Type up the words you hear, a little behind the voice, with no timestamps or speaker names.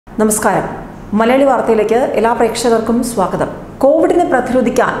നമസ്കാരം. മലയാളി വാർത്തയിലേക്ക് എല്ലാ പ്രേക്ഷകർക്കും സ്വാഗതം.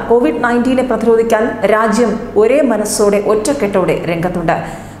 കോവിഡ്-19 പ്രതിരോധിക്കാൻ രാജ്യം ഒരേ മനസ്സോടെ ഒറ്റക്കെട്ടോടെ രംഗത്തുണ്ട്.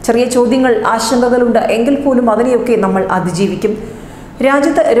 ചെറിയ ചോദ്യങ്ങൾ, ആശങ്കകളുണ്ട് എങ്കിൽ പോലും അതിനെയൊക്കെ നമ്മൾ അതിജീവിക്കും.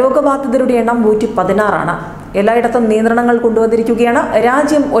 രാജ്യത്ത് രോഗബാധിതരുടെ എണ്ണം 116 എല്ലായിടത്തും നിയന്ത്രണങ്ങൾ കൊണ്ടുവന്നിരിക്കുകയാണ്.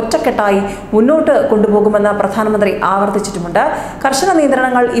 രാജ്യം ഒറ്റക്കെട്ടായി മുന്നോട്ട് കൊണ്ടുപോകുമെന്ന് പ്രധാനമന്ത്രി ആവർത്തിച്ചിട്ടുമുണ്ട്. കർശന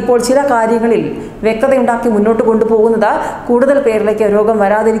നിയന്ത്രണങ്ങൾ ഇപ്പോൾ ചില കാര്യങ്ങളിൽ വ്യക്തതയുണ്ടാക്കി മുന്നോട്ട് കൊണ്ടുപോകുന്നത് കൂടുതൽ പേരിലേക്ക് രോഗം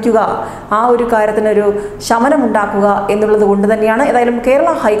വരാതിരിക്കുക, ആ ഒരു കാര്യത്തിനൊരു ശമനമുണ്ടാക്കുക എന്നുള്ളത് കൊണ്ട് തന്നെയാണ്. ഏതായാലും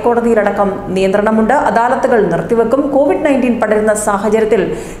കേരള ഹൈക്കോടതിയിലടക്കം നിയന്ത്രണമുണ്ട്. അദാലത്തുകൾ നിർത്തിവെക്കും. കോവിഡ്-19 പടരുന്ന സാഹചര്യത്തിൽ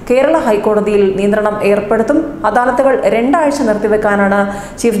കേരള ഹൈക്കോടതിയിൽ നിയന്ത്രണം ഏർപ്പെടുത്തും. അദാലത്തുകൾ 2 ആഴ്ച നിർത്തിവെക്കാനാണ്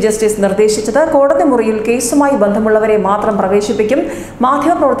ചീഫ് ജസ്റ്റിസ് നിർദ്ദേശിച്ചത്. കോടതി മുറിയിൽ കേസുമായി ബന്ധമുള്ളവരെ മാത്രം പ്രവേശിപ്പിക്കും.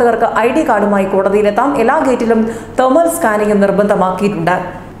 മാധ്യമപ്രവർത്തകർക്ക് ID കാർഡുമായി കോടതിയിലെത്താം. എല്ലാ ഗേറ്റിലും തെർമൽ സ്കാനിംഗും നിർബന്ധമാക്കിയിട്ടുണ്ട്.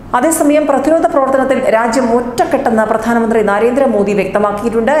 അതേസമയം പ്രതിരോധ പ്രവർത്തനത്തിൽ രാജ്യം ഒറ്റക്കെട്ടെന്ന് പ്രധാനമന്ത്രി നരേന്ദ്രമോദി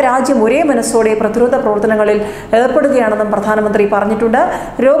വ്യക്തമാക്കിയിട്ടുണ്ട്. രാജ്യം ഒരേ മനസ്സോടെ പ്രതിരോധ പ്രവർത്തനങ്ങളിൽ ഏർപ്പെടുകയാണെന്നും പ്രധാനമന്ത്രി പറഞ്ഞിട്ടുണ്ട്.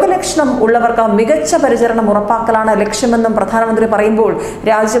 രോഗലക്ഷണം ഉള്ളവർക്ക് മികച്ച പരിചരണം ഉറപ്പാക്കലാണ് ലക്ഷ്യമെന്നും പ്രധാനമന്ത്രി പറയുമ്പോൾ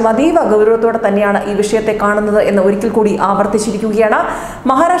രാജ്യം അതീവ ഗൗരവത്തോടെ തന്നെയാണ് ഈ വിഷയത്തെ കാണുന്നത് എന്ന് ഒരിക്കൽ കൂടി ആവർത്തിച്ചിരിക്കുകയാണ്.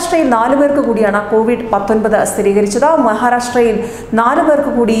 മഹാരാഷ്ട്രയിൽ 4 പേർക്ക് കൂടിയാണ് കോവിഡ്-19 സ്ഥിരീകരിച്ചത്. മഹാരാഷ്ട്രയിൽ 4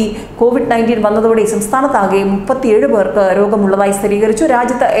 പേർക്ക് കൂടി കോവിഡ്-19 വന്നതോടെ സംസ്ഥാനത്താകെ 37 പേർക്ക് രോഗമുള്ളതായി സ്ഥിരീകരിച്ചു.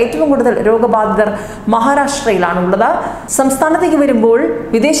 രാജ്യത്ത് ഏറ്റവും കൂടുതൽ രോഗബാധിതർ മഹാരാഷ്ട്രയിലാണുള്ളത്. സംസ്ഥാനത്തേക്ക് വരുമ്പോൾ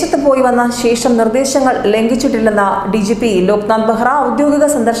വിദേശത്ത് പോയി വന്ന ശേഷം നിർദ്ദേശങ്ങൾ ലംഘിച്ചിട്ടില്ലെന്ന DGP ലോക്നാഥ് ബെഹ്റ ഔദ്യോഗിക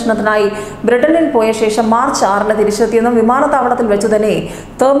സന്ദർശനത്തിനായി ബ്രിട്ടനിൽ പോയ ശേഷം മാർച്ച് 6 തിരിച്ചെത്തിയെന്നും വിമാനത്താവളത്തിൽ വെച്ച് തന്നെ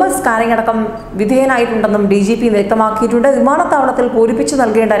തെർമൽ സ്കാനിംഗ് അടക്കം വിധേയനായിട്ടുണ്ടെന്നും DGP വ്യക്തമാക്കിയിട്ടുണ്ട്. വിമാനത്താവളത്തിൽ പൂരിപ്പിച്ചു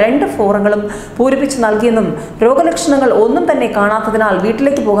നൽകേണ്ട 2 ഫോറങ്ങളും പൂരിപ്പിച്ചു നൽകിയെന്നും രോഗലക്ഷണങ്ങൾ ഒന്നും തന്നെ കാണാത്തതിനാൽ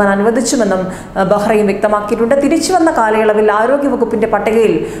വീട്ടിലേക്ക് പോകാൻ അനുവദിച്ചുവെന്നും ബെഹ്റയും വ്യക്തമാക്കിയിട്ടുണ്ട്. തിരിച്ചുവന്ന കാലയളവിൽ ആരോഗ്യവകുപ്പിന്റെ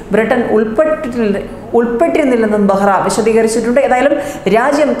പട്ടികയിൽ ബ്രിട്ടൻ ഉൾപ്പെട്ടിരുന്നില്ലെന്നും ബെഹ്റ വിശദീകരിച്ചിട്ടുണ്ട്. ഏതായാലും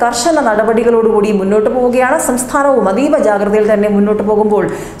രാജ്യം കർശന നടപടികളോടുകൂടി മുന്നോട്ട് പോവുകയാണ്. സംസ്ഥാനവും അതീവ ജാഗ്രതയിൽ തന്നെ മുന്നോട്ട് പോകുമ്പോൾ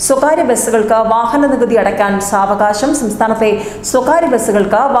സ്വകാര്യ ബസ്സുകൾക്ക് വാഹന നികുതി അടയ്ക്കാൻ സാവകാശം. സംസ്ഥാനത്തെ സ്വകാര്യ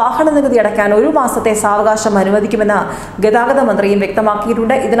ബസ്സുകൾക്ക് വാഹന നികുതി അടയ്ക്കാൻ 1 മാസത്തെ സാവകാശം അനുവദിക്കുമെന്ന് ഗതാഗത മന്ത്രിയും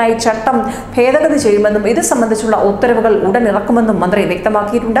വ്യക്തമാക്കിയിട്ടുണ്ട്. ഇതിനായി ചട്ടം ഭേദഗതി ചെയ്യുമെന്നും ഇത് സംബന്ധിച്ചുള്ള ഉത്തരവുകൾ ഉടൻ ഇറക്കുമെന്നും മന്ത്രി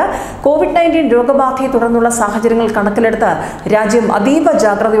വ്യക്തമാക്കിയിട്ടുണ്ട്. കോവിഡ്-19 രോഗബാധയെ തുടർന്നുള്ള സാഹചര്യങ്ങൾ കണക്കിലെടുത്ത് രാജ്യം അതീവ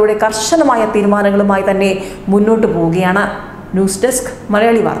ജാഗ്രതയോടെ കർശനമായ തീരുമാനങ്ങളുമായി തന്നെ മുന്നോട്ട് പോവുകയാണ്. ന്യൂസ് ഡെസ്ക്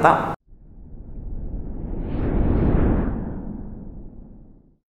മലയാളി വാർത്ത.